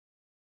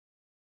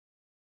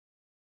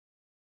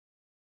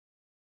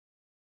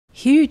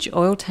Huge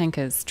oil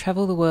tankers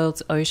travel the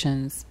world's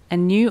oceans,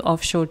 and new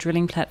offshore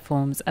drilling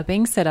platforms are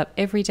being set up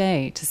every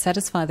day to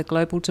satisfy the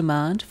global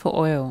demand for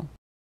oil.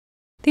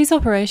 These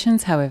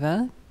operations,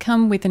 however,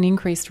 come with an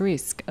increased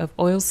risk of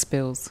oil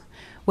spills,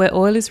 where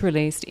oil is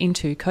released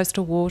into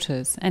coastal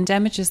waters and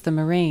damages the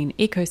marine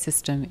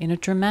ecosystem in a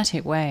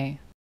dramatic way.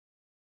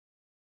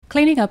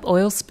 Cleaning up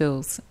oil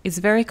spills is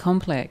very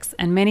complex,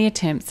 and many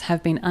attempts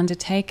have been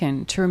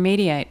undertaken to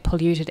remediate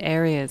polluted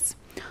areas,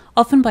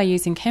 often by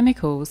using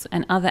chemicals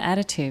and other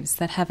additives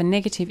that have a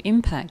negative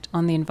impact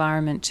on the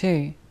environment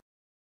too.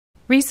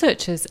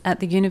 Researchers at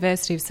the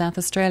University of South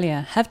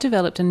Australia have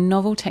developed a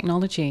novel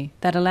technology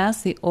that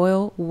allows the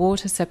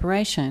oil-water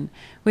separation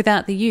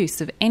without the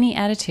use of any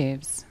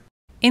additives.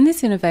 In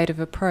this innovative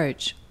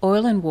approach,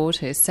 oil and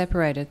water is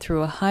separated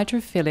through a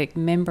hydrophilic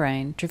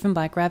membrane driven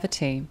by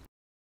gravity.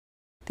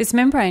 This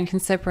membrane can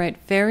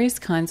separate various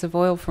kinds of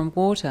oil from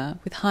water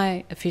with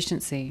high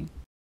efficiency.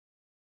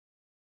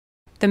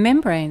 The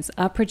membranes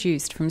are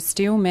produced from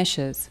steel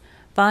meshes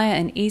via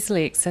an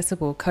easily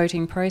accessible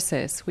coating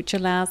process which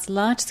allows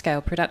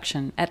large-scale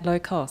production at low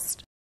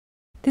cost.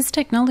 This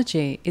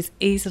technology is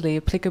easily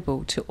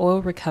applicable to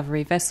oil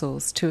recovery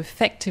vessels to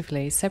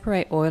effectively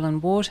separate oil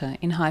and water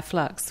in high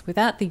flux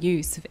without the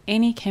use of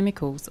any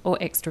chemicals or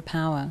extra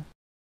power.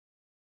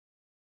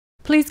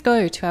 Please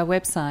go to our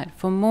website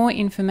for more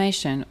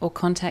information or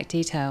contact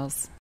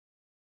details.